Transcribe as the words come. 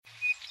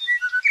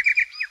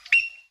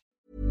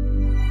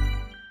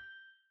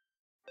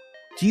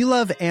Do you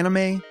love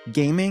anime,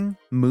 gaming,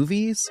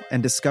 movies,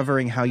 and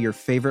discovering how your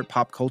favorite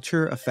pop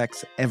culture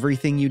affects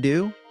everything you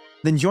do?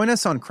 Then join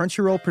us on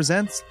Crunchyroll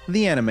Presents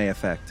The Anime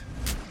Effect.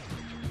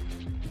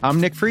 I'm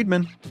Nick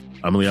Friedman.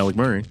 I'm Lee Alec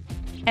Murray.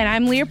 And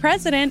I'm Leah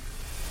President.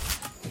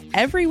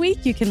 Every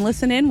week you can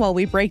listen in while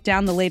we break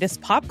down the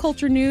latest pop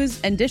culture news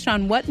and dish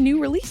on what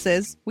new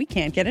releases we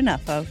can't get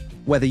enough of.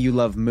 Whether you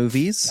love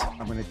movies,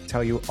 I'm going to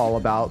tell you all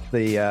about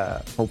the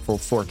hopeful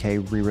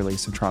 4K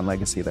re-release of Tron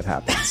Legacy that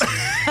happens.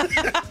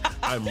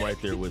 I'm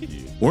right there with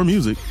you. Or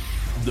music.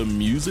 The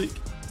music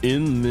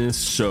in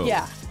this show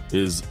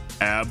is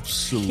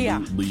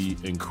absolutely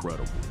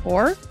incredible.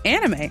 Or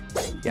anime.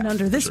 And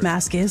under this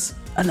mask is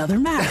another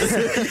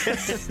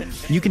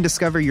mask. You can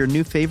discover your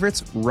new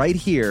favorites right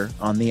here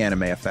on The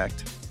Anime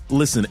Effect.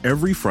 Listen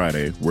every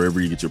Friday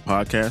wherever you get your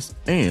podcasts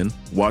and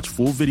watch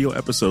full video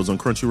episodes on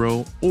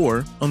Crunchyroll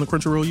or on the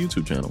Crunchyroll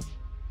YouTube channel.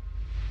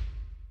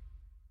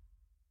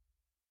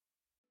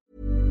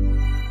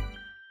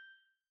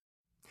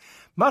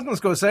 Martin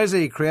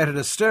Scorsese created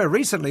a stir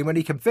recently when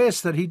he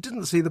confessed that he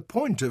didn't see the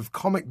point of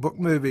comic book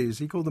movies.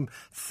 He called them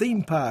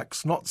theme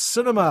parks, not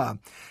cinema.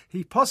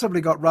 He possibly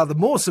got rather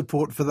more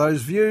support for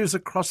those views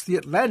across the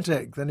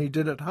Atlantic than he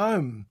did at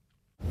home.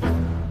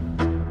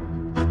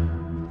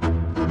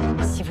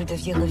 Si vous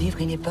deviez revivre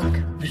une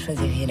époque, vous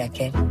choisiriez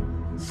laquelle?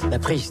 La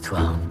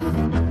préhistoire.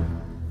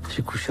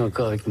 J'ai couché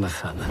encore avec ma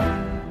femme.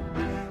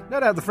 No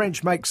doubt the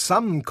French make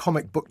some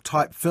comic book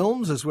type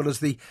films as well as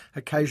the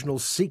occasional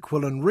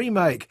sequel and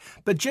remake,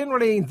 but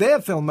generally their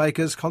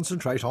filmmakers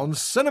concentrate on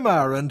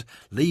cinema and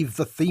leave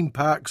the theme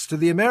parks to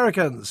the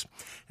Americans.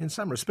 In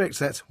some respects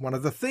that's one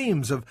of the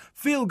themes of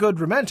feel-good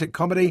romantic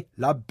comedy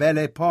La Belle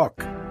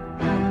Epoque.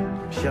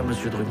 Cher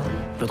Monsieur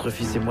Drummond, votre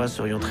fils et moi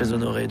serions très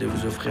honorés de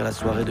vous offrir la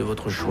soirée de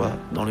votre choix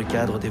dans le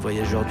cadre des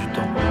Voyageurs du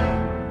Temps.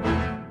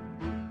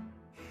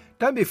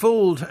 Don't be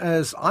fooled,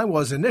 as I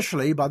was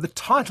initially, by the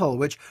title,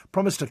 which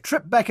promised a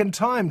trip back in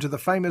time to the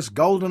famous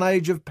Golden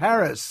Age of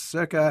Paris,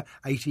 circa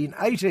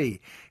 1880.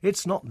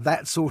 It's not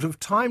that sort of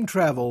time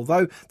travel,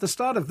 though the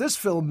start of this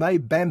film may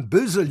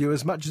bamboozle you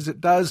as much as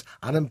it does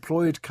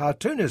unemployed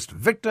cartoonist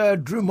Victor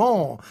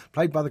Drummond,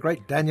 played by the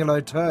great Daniel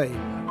Auteuil.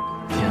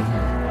 Viens,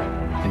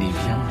 allez,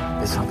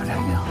 viens, descends de la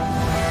lumière.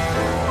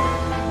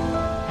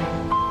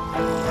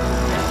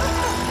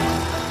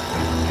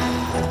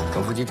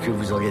 Quand vous dites que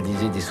vous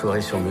organisez des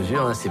soirées sur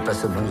mesure, c'est pas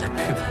seulement de la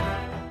pub.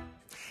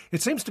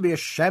 It seems to be a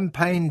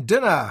champagne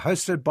dinner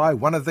hosted by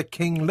one of the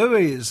King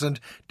Louis and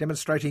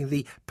demonstrating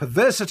the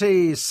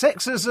perversity,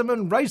 sexism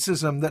and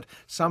racism that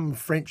some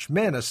French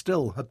men are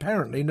still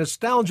apparently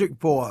nostalgic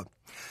for.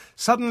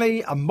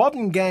 Suddenly, a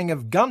modern gang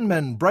of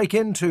gunmen break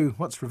into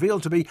what's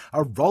revealed to be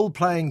a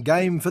role-playing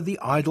game for the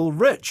idle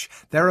rich.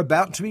 They're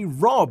about to be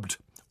robbed.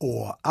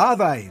 Or are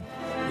they?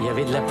 Il y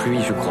avait de la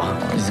pluie, je crois.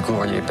 Il se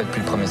couvre, il n'y avait pas de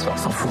pluie le premier soir.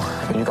 S'en fout,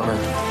 venu quand même.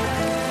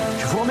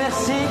 Je vous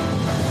remercie.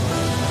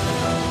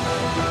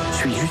 Je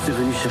suis juste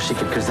venu chercher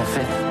quelques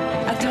affaires.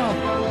 Attends.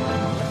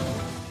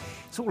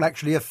 It's all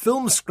actually a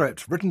film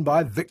script written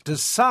by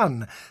Victor's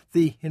son.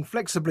 The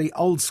inflexibly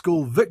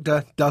old-school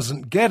Victor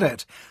doesn't get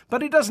it.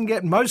 But he doesn't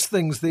get most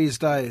things these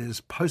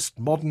days.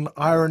 Postmodern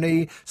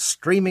irony,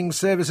 streaming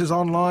services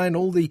online,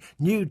 all the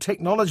new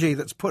technology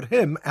that's put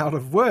him out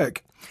of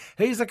work.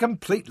 He's a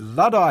complete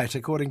Luddite,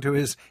 according to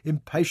his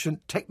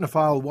impatient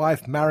technophile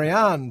wife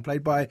Marianne,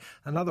 played by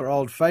another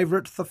old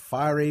favourite, the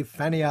fiery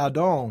Fanny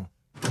Ardant.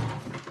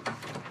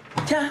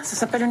 Tiens, ça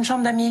s'appelle une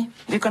chambre d'amis.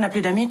 Vu qu'on n'a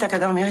plus d'amis, t'as qu'à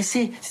dormir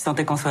ici, si tant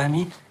est qu'on soit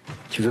amis.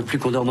 Tu veux plus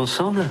qu'on dorme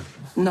ensemble?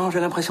 Non, j'ai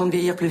l'impression de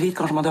vieillir plus vite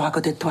quand je m'endors à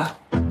côté de toi.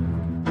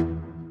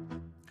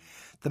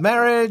 The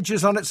marriage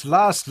is on its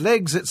last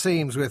legs, it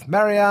seems, with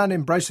Marianne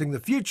embracing the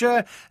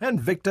future and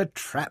Victor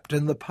trapped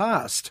in the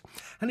past.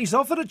 And he's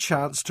offered a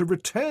chance to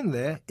return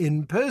there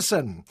in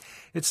person.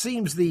 It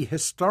seems the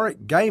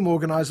historic game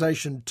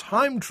organisation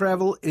Time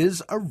Travel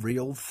is a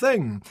real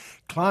thing.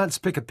 Clients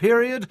pick a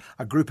period,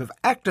 a group of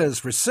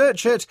actors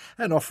research it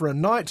and offer a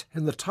night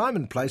in the time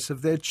and place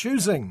of their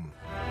choosing.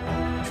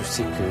 Je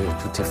sais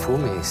que tout est faux,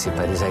 mais c'est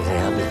pas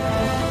désagréable.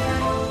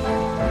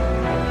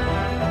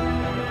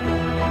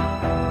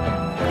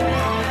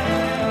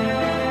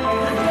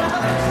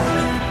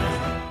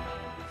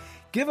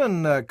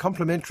 Given a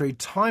complimentary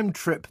time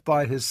trip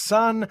by his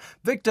son,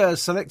 Victor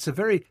selects a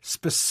very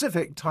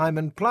specific time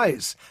and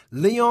place.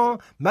 Lyon,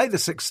 May the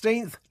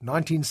 16th,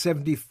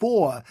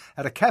 1974,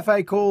 at a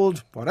cafe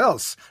called, what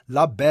else?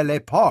 La Belle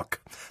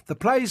Epoque, the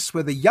place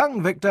where the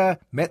young Victor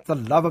met the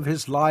love of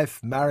his life,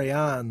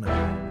 Marianne.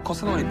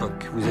 Concernant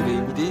l'époque, vous avez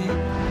une idée?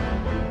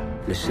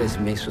 Le 16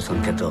 mai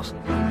 74.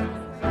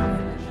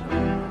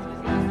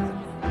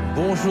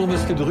 Bonjour,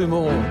 Monsieur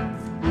Drummond.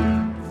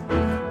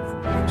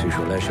 Ce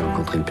jour-là, j'ai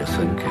rencontré une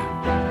personne que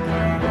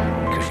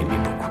j'aimais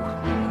beaucoup.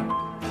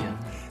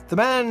 The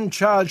man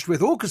charged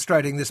with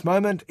orchestrating this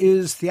moment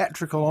is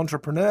theatrical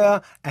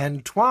entrepreneur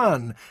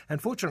Antoine.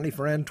 And fortunately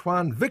for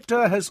Antoine,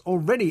 Victor has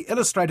already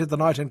illustrated the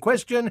night in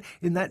question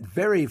in that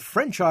very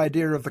French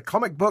idea of the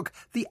comic book,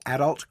 the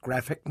adult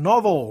graphic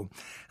novel.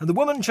 And the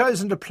woman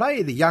chosen to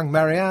play the young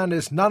Marianne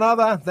is none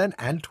other than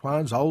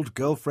Antoine's old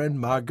girlfriend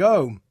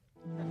Margot.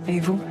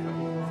 Et vous?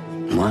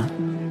 Moi,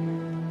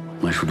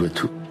 je vous dois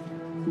tout.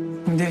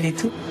 Vous devez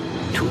tout?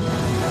 Tout.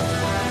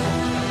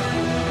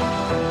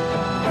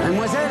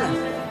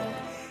 Mademoiselle!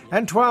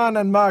 Antoine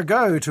and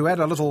Margot, to add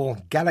a little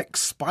Gallic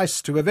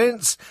spice to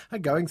events, are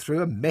going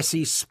through a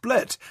messy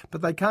split,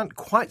 but they can't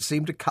quite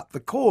seem to cut the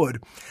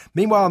cord.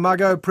 Meanwhile,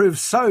 Margot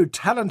proves so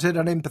talented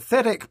and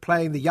empathetic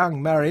playing the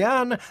young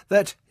Marianne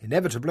that,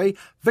 inevitably,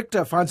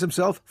 Victor finds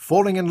himself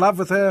falling in love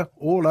with her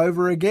all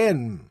over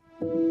again.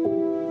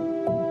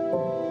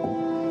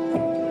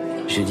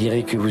 Je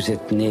dirais que vous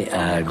êtes né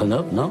à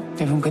Grenoble, non?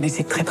 Et vous me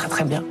connaissez très très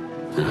très bien.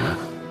 Ah,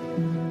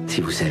 si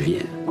vous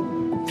saviez.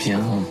 Bien,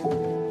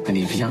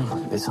 allez, viens,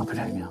 baisse un peu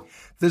la lumière.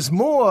 There's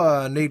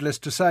more, needless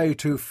to say,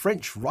 to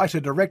French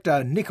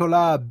writer-director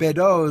Nicolas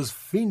Bedeau's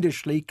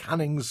fiendishly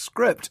cunning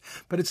script,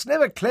 but it's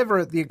never clever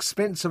at the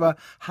expense of a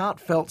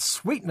heartfelt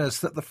sweetness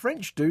that the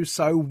French do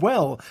so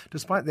well,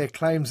 despite their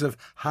claims of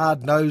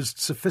hard-nosed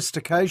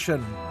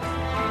sophistication.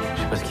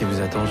 Je sais pas ce qui vous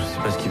attend, je sais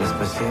pas ce qui va se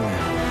passer, mais...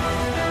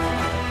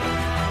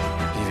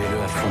 Vivez-le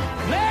à fond.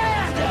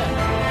 Merde!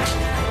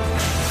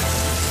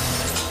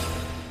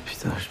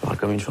 Putain, je parle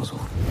comme une chanson.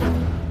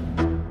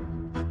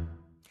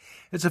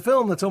 It's a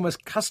film that's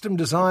almost custom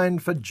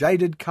designed for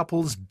jaded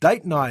couples'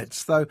 date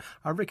nights, though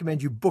I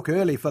recommend you book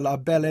early for La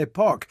Belle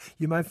Epoque.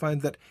 You may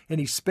find that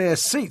any spare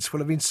seats will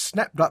have been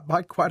snapped up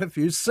by quite a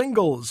few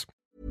singles.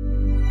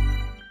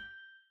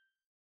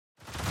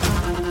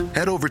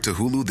 Head over to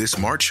Hulu this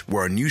March,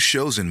 where our new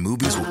shows and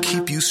movies will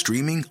keep you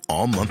streaming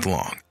all month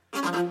long.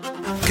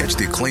 Catch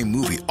the acclaimed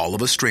movie All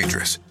of Us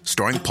Strangers,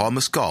 starring Paul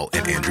Mescal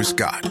and Andrew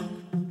Scott.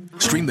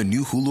 Stream the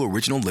new Hulu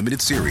original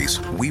limited series,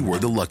 We Were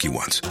the Lucky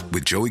Ones,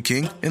 with Joey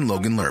King and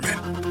Logan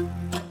Lerman.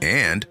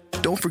 And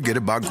don't forget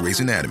about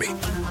Grey's Anatomy.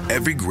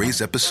 Every Grey's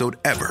episode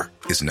ever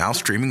is now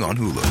streaming on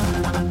Hulu.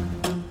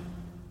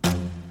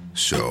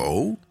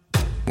 So,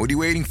 what are you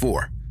waiting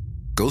for?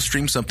 Go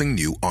stream something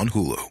new on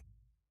Hulu.